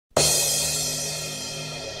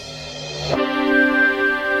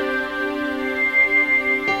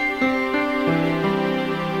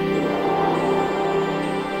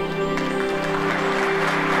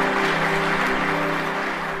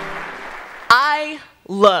I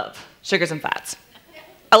love sugars and fats.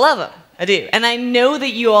 I love them, I do. And I know that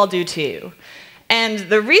you all do too. And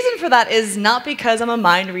the reason for that is not because I'm a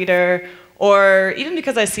mind reader or even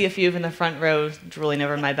because I see a few in the front row drooling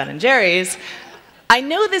over my Ben & Jerry's. I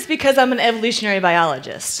know this because I'm an evolutionary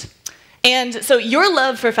biologist. And so your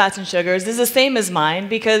love for fats and sugars is the same as mine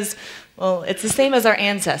because, well, it's the same as our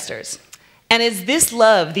ancestors. And it's this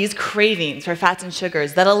love, these cravings for fats and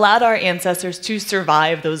sugars that allowed our ancestors to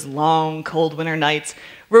survive those long, cold winter nights,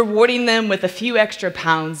 rewarding them with a few extra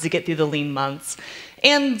pounds to get through the lean months.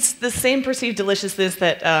 And the same perceived deliciousness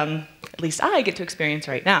that at least I get to experience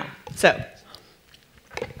right now. So,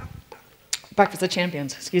 breakfast of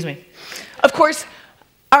champions, excuse me. Of course,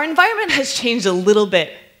 our environment has changed a little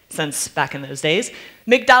bit since back in those days.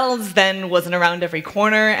 McDonald's then wasn't around every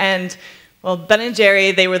corner, and well, Ben &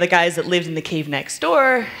 Jerry, they were the guys that lived in the cave next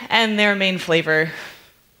door, and their main flavor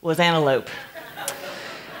was antelope.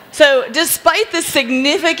 So despite the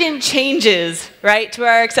significant changes, right, to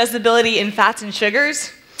our accessibility in fats and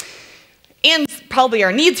sugars, and probably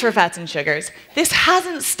our needs for fats and sugars, this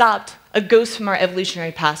hasn't stopped a ghost from our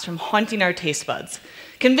evolutionary past from haunting our taste buds,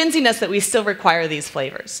 convincing us that we still require these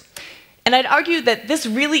flavors. And I'd argue that this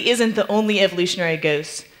really isn't the only evolutionary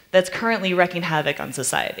ghost that's currently wreaking havoc on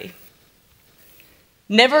society.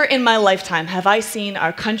 Never in my lifetime have I seen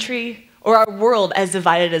our country or our world as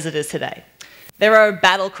divided as it is today. There are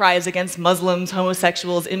battle cries against Muslims,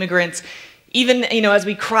 homosexuals, immigrants. Even, as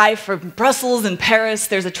we cry for Brussels and Paris,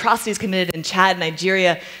 there's atrocities committed in Chad,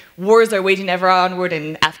 Nigeria. Wars are waging ever onward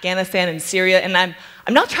in Afghanistan and Syria. And I'm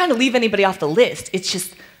not trying to leave anybody off the list. It's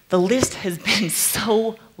just the list has been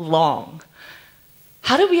so long.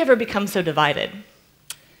 How did we ever become so divided?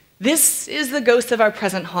 This is the ghost of our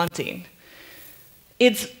present haunting.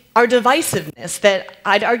 It's our divisiveness that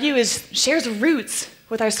I'd argue shares roots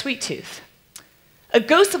with our sweet tooth. A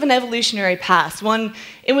ghost of an evolutionary past, one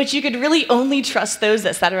in which you could really only trust those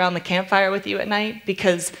that sat around the campfire with you at night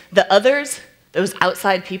because the others, those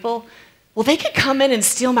outside people, well, they could come in and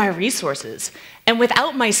steal my resources. And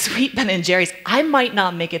without my sweet Ben & Jerry's, I might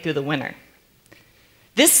not make it through the winter.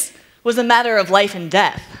 This was a matter of life and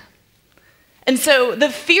death. And so the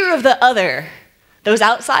fear of the other, those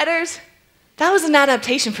outsiders, that was an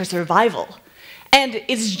adaptation for survival. And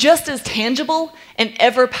it's just as tangible and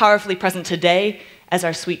ever powerfully present today as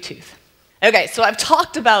our sweet tooth. Okay, so I've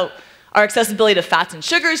talked about our accessibility to fats and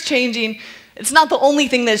sugars changing. It's not the only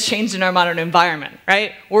thing that's changed in our modern environment,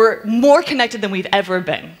 right? We're more connected than we've ever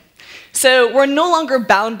been. So we're no longer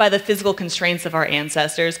bound by the physical constraints of our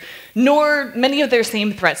ancestors, nor many of their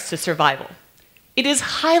same threats to survival. It is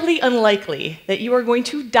highly unlikely that you are going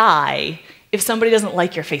to die if somebody doesn't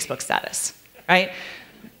like your Facebook status, right?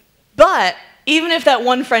 But even if that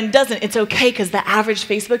one friend doesn't, it's okay because the average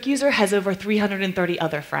Facebook user has over 330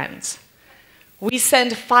 other friends. We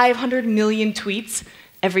send 500 million tweets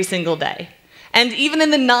every single day. And even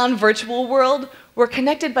in the non-virtual world, we're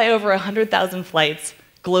connected by over 100,000 flights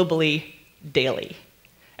globally daily.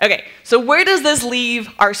 Okay, so where does this leave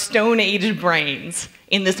our Stone Age brains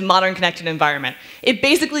in this modern connected environment? It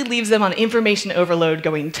basically leaves them on information overload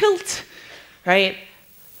going tilt, right?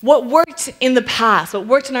 What worked in the past, what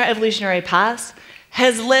worked in our evolutionary past,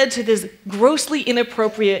 has led to this grossly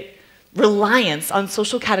inappropriate reliance on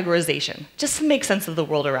social categorization, just to make sense of the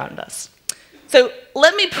world around us. So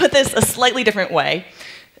let me put this a slightly different way.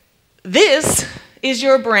 This is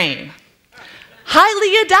your brain.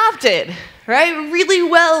 Highly adapted, right? Really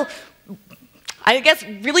well, I guess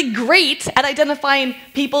really great at identifying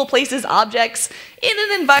people, places, objects in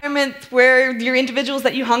an environment where your individuals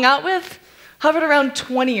that you hung out with hovered around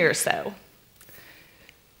 20 or so.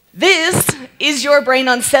 This is your brain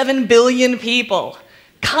on 7 billion people,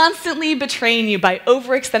 constantly betraying you by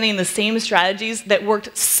overextending the same strategies that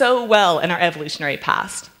worked so well in our evolutionary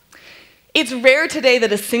past. It's rare today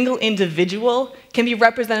that a single individual can be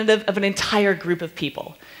representative of an entire group of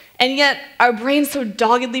people. And yet, our brains so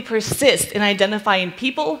doggedly persist in identifying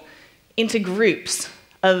people into groups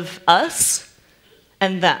of us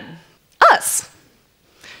and them. Us.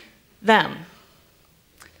 Them.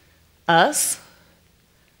 Us.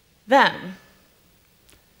 Them.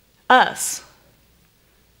 Us.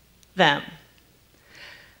 Them.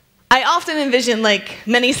 I often envision, like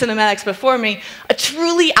many cinematics before me, a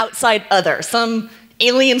truly outside other, some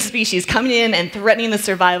alien species coming in and threatening the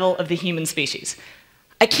survival of the human species.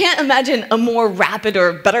 I can't imagine a more rapid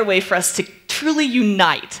or better way for us to truly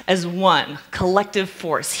unite as one collective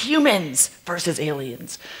force, humans versus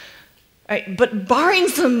aliens. Right, but barring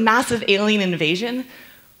some massive alien invasion,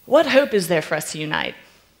 what hope is there for us to unite?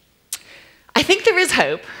 I think there is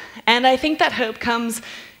hope, and I think that hope comes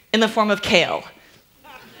in the form of Kale.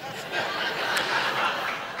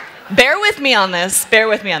 Bear with me on this. Bear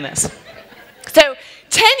with me on this. So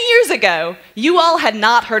 10 years ago, you all had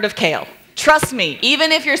not heard of Kale. Trust me,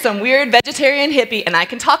 even if you're some weird vegetarian hippie, and I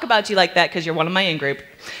can talk about you like that because you're one of my in-group,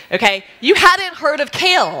 okay? You hadn't heard of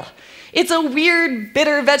kale. It's a weird,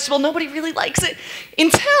 bitter vegetable. Nobody really likes it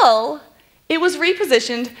until it was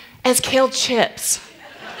repositioned as kale chips.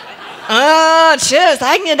 Chips.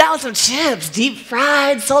 I can get down with some chips. Deep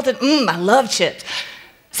fried, salted. I love chips.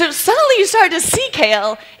 So suddenly you started to see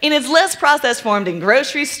kale in its less processed form in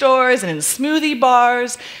grocery stores and in smoothie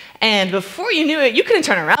bars. And before you knew it, you couldn't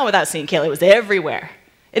turn around without seeing kale. It was everywhere.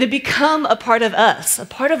 It had become a part of us, a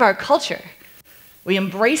part of our culture. We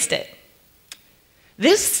embraced it.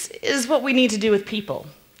 This is what we need to do with people.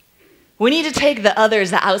 We need to take the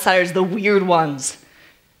others, the outsiders, the weird ones,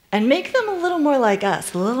 and make them a little more like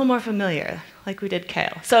us, a little more familiar, like we did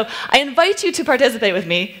kale. So I invite you to participate with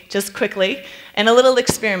me, just quickly, in a little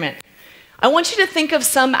experiment. I want you to think of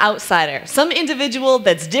some outsider, some individual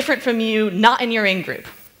that's different from you, not in your in-group.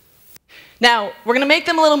 Now, we're going to make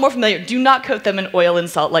them a little more familiar. Do not coat them in oil and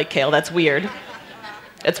salt like kale. That's weird.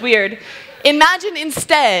 That's weird. Imagine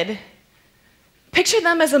instead, picture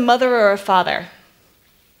them as a mother or a father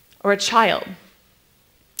or a child.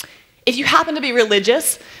 If you happen to be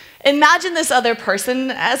religious, imagine this other person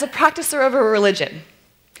as a practicer of a religion.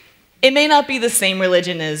 It may not be the same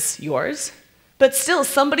religion as yours, but still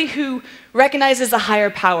somebody who recognizes a higher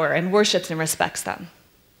power and worships and respects them.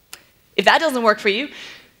 If that doesn't work for you,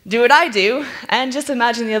 do what I do, and just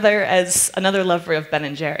imagine the other as another lover of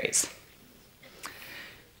Ben & Jerry's.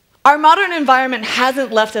 Our modern environment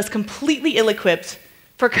hasn't left us completely ill-equipped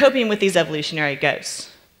for coping with these evolutionary ghosts.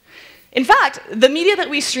 In fact, the media that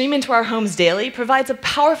we stream into our homes daily provides a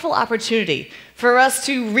powerful opportunity for us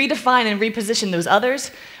to redefine and reposition those others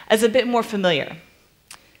as a bit more familiar.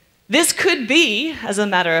 This could be, as a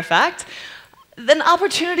matter of fact, an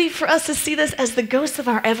opportunity for us to see this as the ghosts of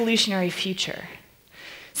our evolutionary future.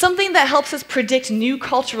 Something that helps us predict new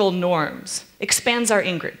cultural norms, expands our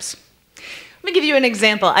in-groups. Let me give you an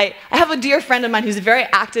example. I have a dear friend of mine who's very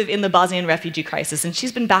active in the Bosnian refugee crisis, and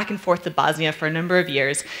she's been back and forth to Bosnia for a number of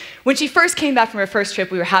years. When she first came back from her first trip,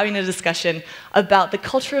 we were having a discussion about the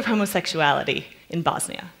culture of homosexuality in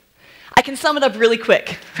Bosnia. I can sum it up really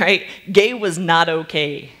quick, right? Gay was not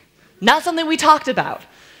okay. Not something we talked about.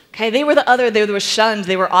 Okay, they were the other, they were shunned,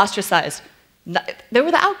 they were ostracized. They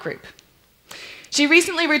were the outgroup. She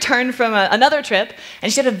recently returned from another trip,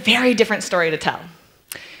 and she had a very different story to tell.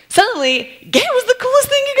 Suddenly, gay was the coolest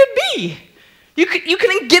thing you could be. You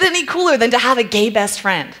couldn't get any cooler than to have a gay best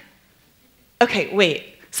friend. Okay, wait,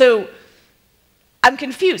 so I'm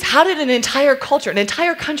confused. How did an entire culture, an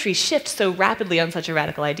entire country shift so rapidly on such a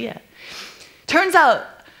radical idea? Turns out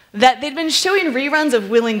that they'd been showing reruns of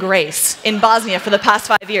Will and Grace in Bosnia for the past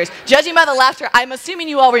 5 years. Judging by the laughter, I'm assuming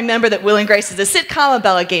you all remember that Will and Grace is a sitcom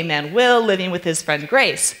about a gay man, Will, living with his friend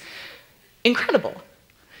Grace. Incredible.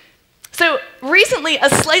 So recently, a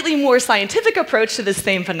slightly more scientific approach to this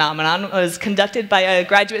same phenomenon was conducted by a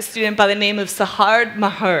graduate student by the name of Sahar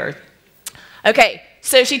Maher. Okay,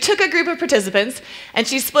 so she took a group of participants, and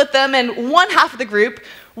she split them, and one half of the group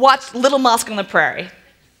watched Little Mosque on the Prairie.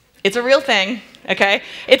 It's a real thing, okay?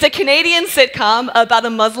 It's a Canadian sitcom about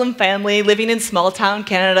a Muslim family living in small-town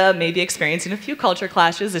Canada, maybe experiencing a few culture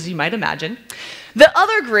clashes, as you might imagine. The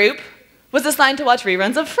other group was assigned to watch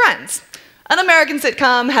reruns of Friends, an American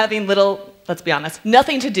sitcom having little, let's be honest,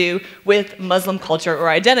 nothing to do with Muslim culture or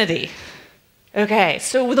identity. Okay,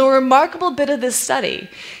 so the remarkable bit of this study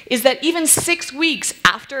is that even 6 weeks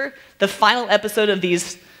after the final episode of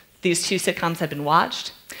these two sitcoms had been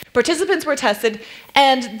watched, participants were tested,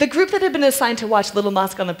 and the group that had been assigned to watch Little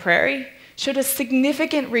Mosque on the Prairie showed a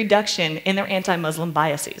significant reduction in their anti-Muslim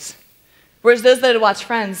biases, whereas those that had watched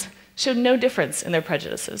Friends showed no difference in their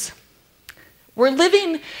prejudices. We're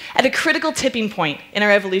living at a critical tipping point in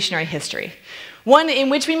our evolutionary history, one in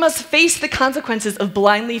which we must face the consequences of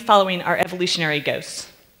blindly following our evolutionary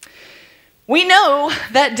ghosts. We know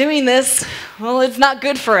that doing this, well, it's not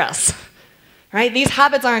good for us, right? These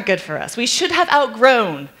habits aren't good for us. We should have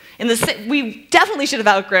outgrown, we definitely should have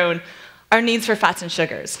outgrown our needs for fats and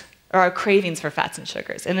sugars, or our cravings for fats and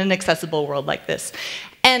sugars in an accessible world like this.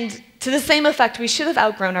 And to the same effect, we should have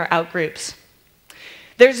outgrown our outgroups.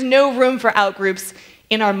 There's no room for outgroups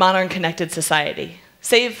in our modern connected society,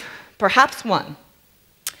 save perhaps one.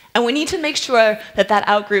 And we need to make sure that that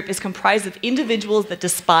outgroup is comprised of individuals that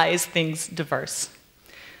despise things diverse.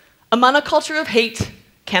 A monoculture of hate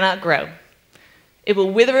cannot grow. It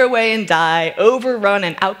will wither away and die, overrun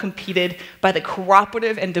and outcompeted by the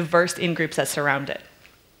cooperative and diverse in-groups that surround it.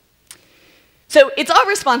 So it's our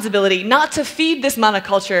responsibility not to feed this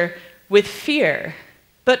monoculture with fear,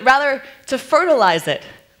 but rather to fertilize it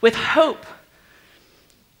with hope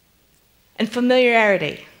and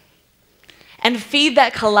familiarity, and feed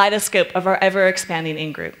that kaleidoscope of our ever-expanding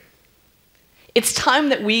in-group. It's time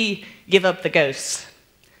that we give up the ghosts,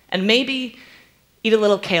 and maybe eat a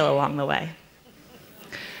little kale along the way.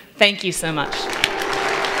 Thank you so much.